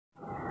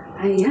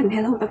Ayan,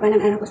 hello, pagpalang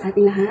araw po sa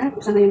ating lahat.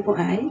 Sa ngayon po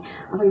ay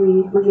ako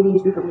yung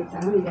maglilinis dito ulit sa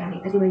may garahe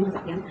kasi wala yung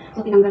sasakyan.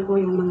 So tinanggal ko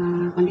yung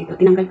mga dito.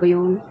 Tinanggal ko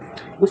yung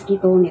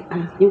mosquito net,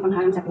 yung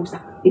pangharang sa pusa.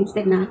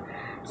 Instead na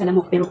sa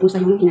lamok, pero pusa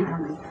yung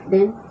hinaharangan.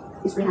 Then,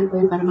 isprayan ko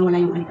yan para mawala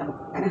yung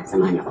alikabok. Tara,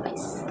 samahan niyo ako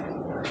guys.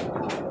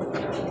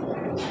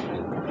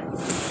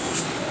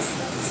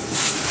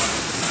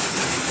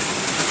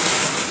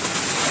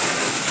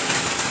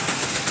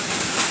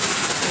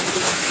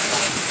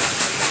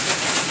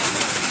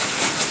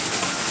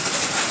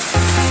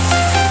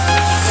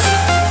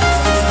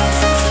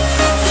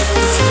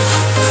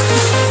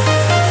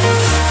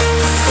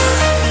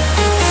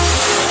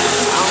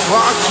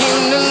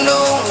 Walking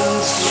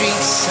alone, the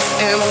streets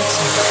are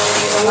empty.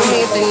 The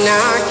only thing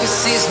I can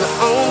see is my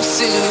own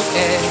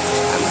silhouette.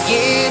 I'm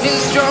getting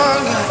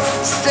stronger,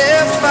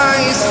 step by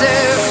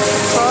step.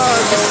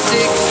 Heart is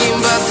ticking,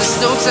 but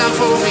there's no time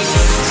for me.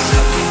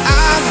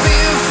 I've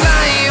been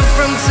flying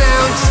from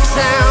town to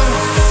town,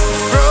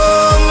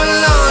 from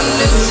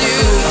London to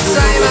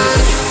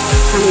Taiwan.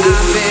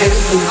 I've been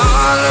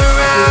all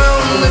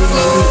around the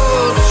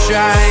globe,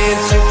 trying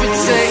to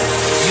protect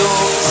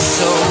your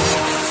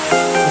soul.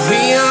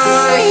 We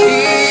are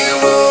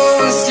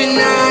heroes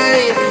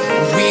tonight.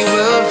 We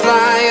will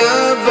fly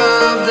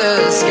above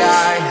the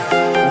sky.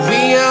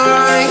 We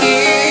are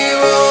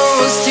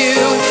heroes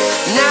tonight.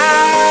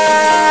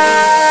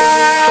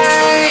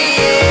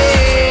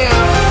 Yeah.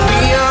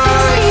 We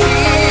are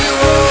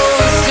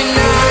heroes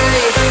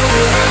tonight.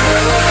 We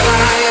will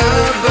fly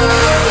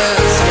above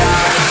the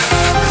sky.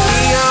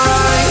 We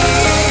are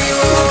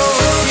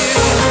heroes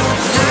tonight.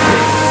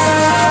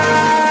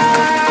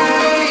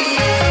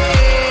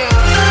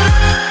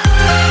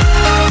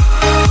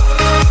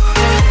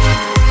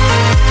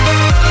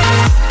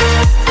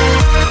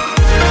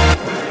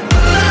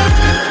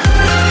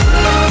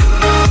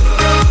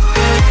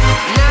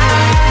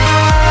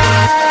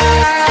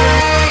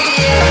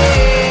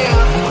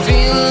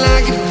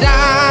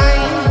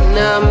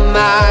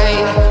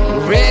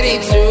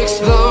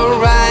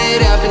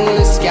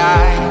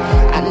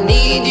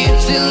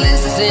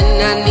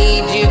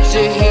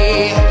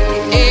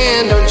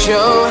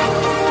 Show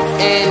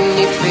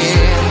any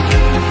fear.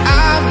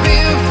 I've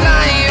been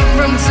flying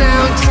from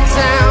town to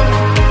town,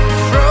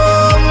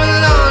 from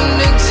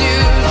London to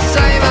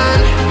Taiwan.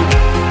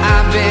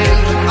 I've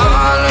been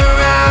all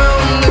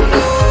around the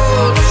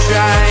globe,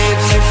 trying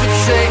to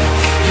protect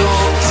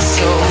your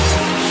soul.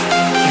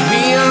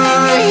 We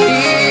are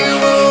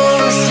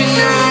heroes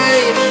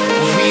tonight.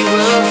 We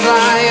will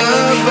fly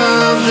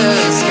above the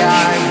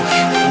sky.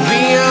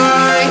 We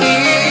are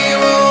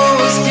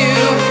heroes tonight.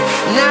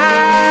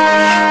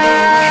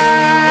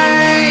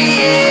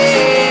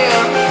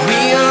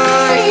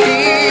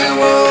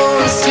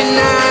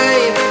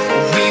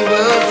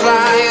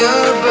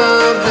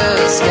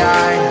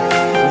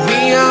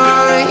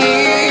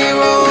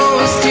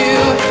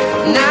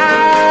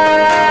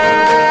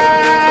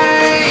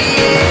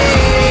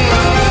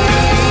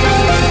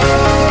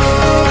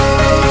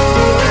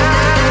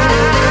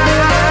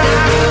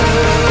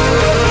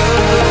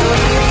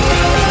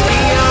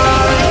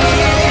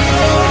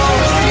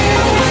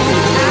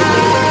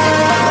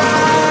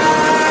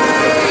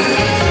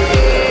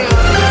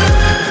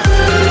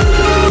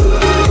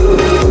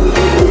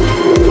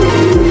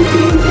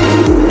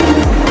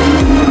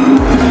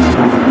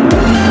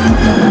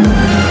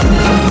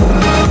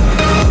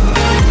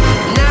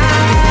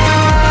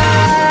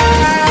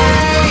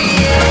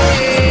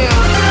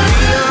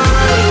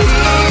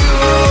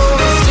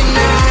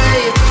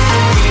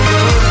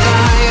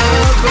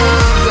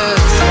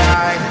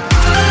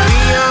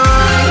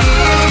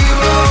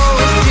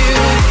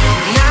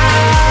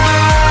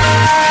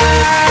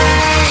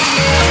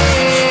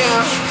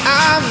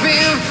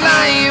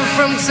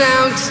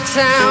 Town to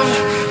town,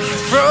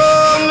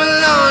 from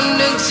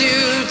London to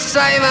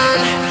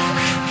Taiwan.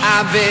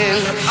 I've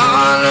been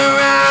all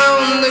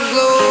around the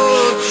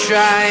globe,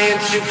 trying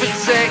to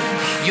protect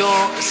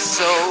your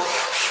soul.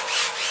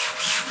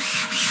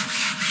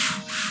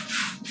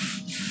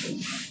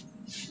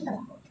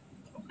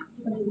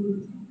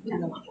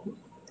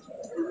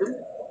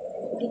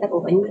 Kita po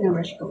ba yung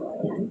binabrush ko?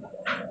 Yan.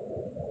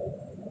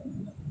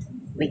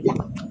 Wait lang.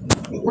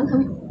 Wait lang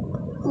kami.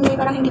 Hindi,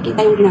 parang hindi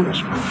kita yung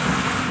binabrush ko.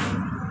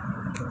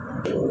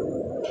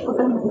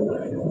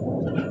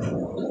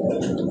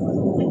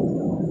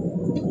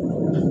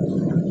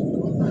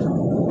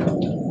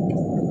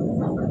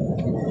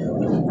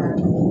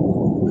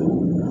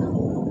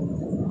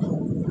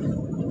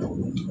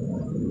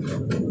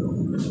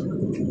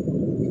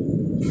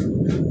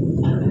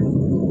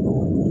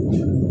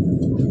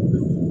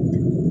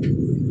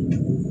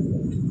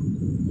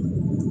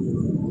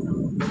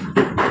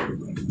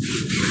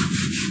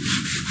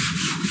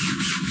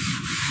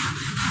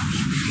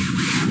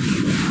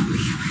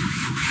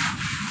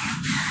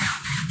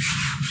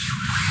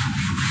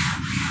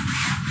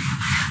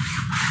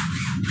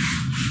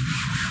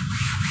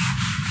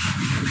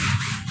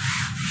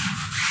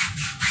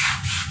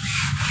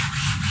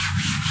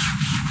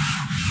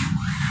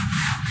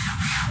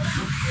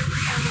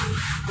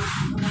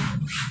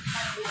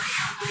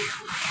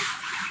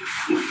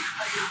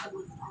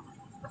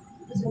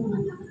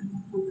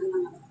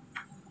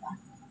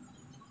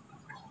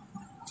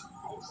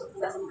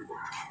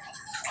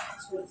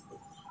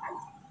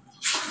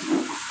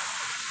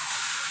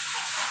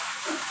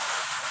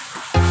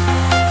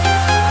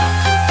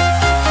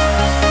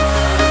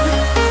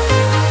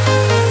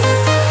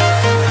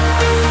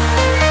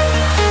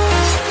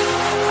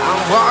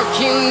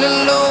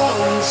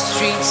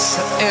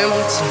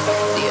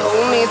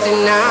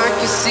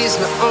 sees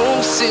my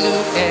own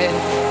silhouette.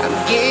 I'm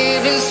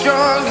getting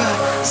stronger,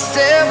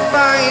 step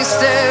by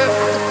step.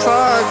 The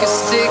clock is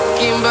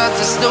ticking, but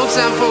there's no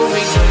time for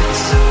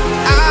regrets.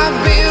 I've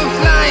been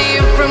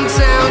flying from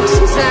town to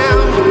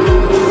town,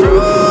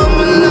 from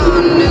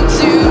London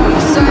to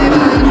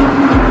Taiwan.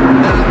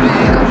 I've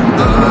been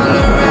all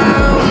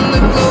around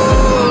the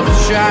globe,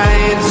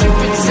 trying to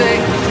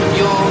protect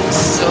your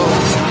soul.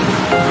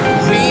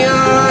 We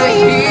are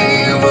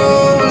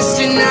heroes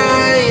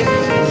tonight.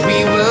 We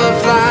will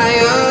fly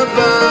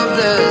above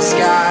the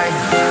sky.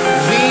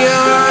 We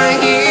are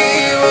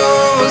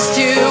heroes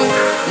tonight.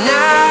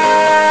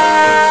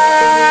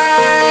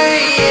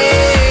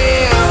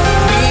 Yeah.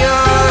 We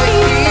are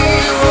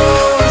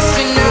heroes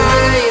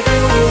tonight.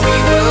 We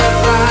will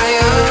fly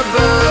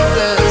above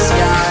the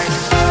sky.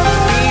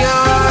 We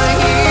are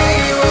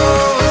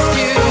heroes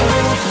tonight.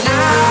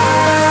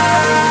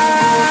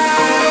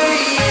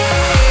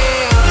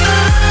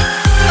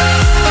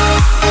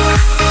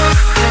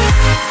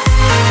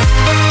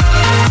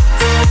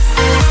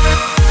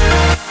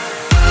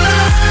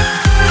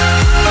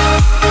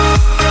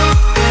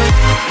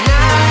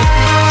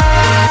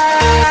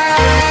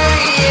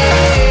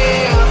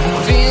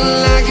 Feel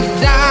like a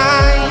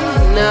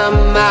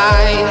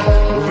dynamite,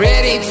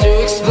 ready to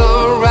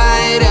explode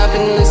right up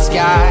in the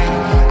sky.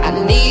 I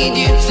need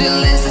you to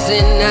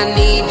listen, I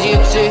need you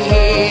to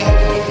hear,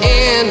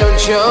 and don't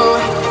show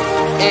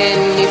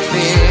any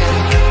fear.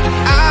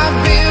 I've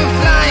been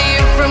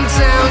flying from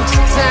town to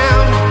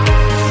town,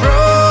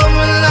 from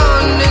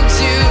London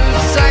to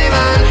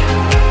Taiwan.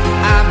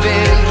 I've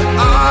been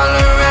all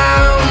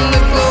around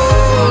the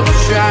globe,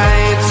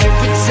 trying to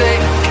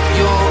protect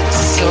your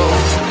soul.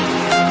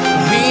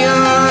 We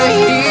are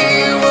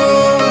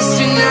heroes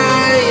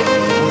tonight.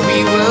 We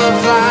will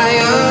fly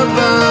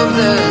above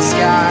the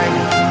sky.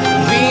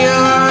 We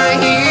are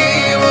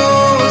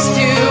heroes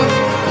tonight.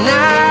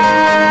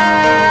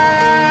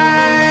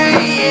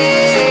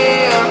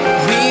 Yeah.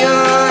 We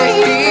are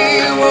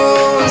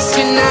heroes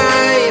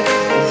tonight.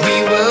 We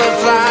will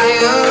fly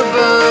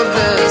above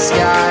the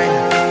sky.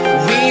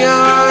 We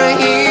are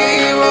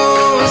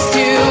heroes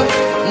tonight.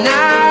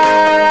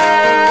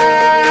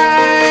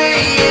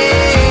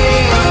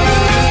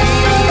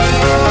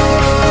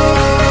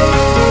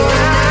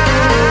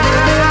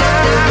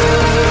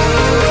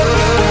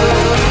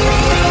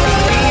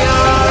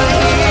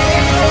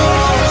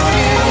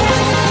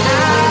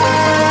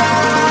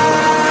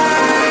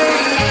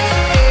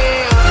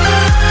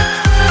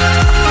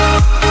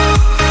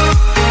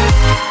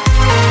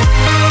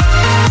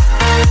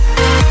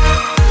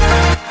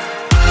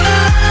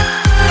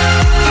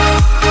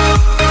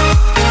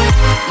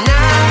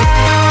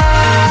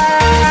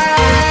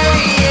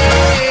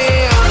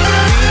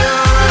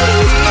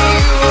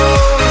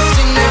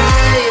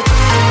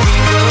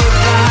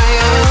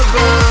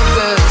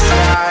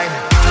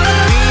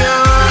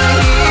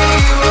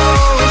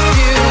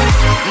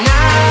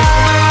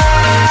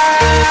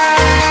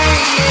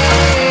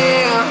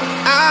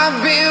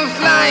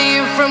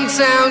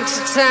 Town to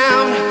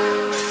town,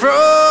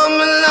 from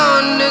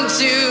London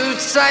to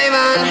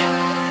Taiwan.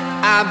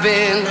 I've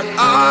been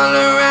all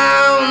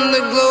around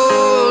the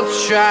globe,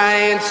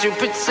 trying to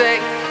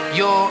protect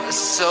your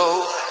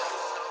soul.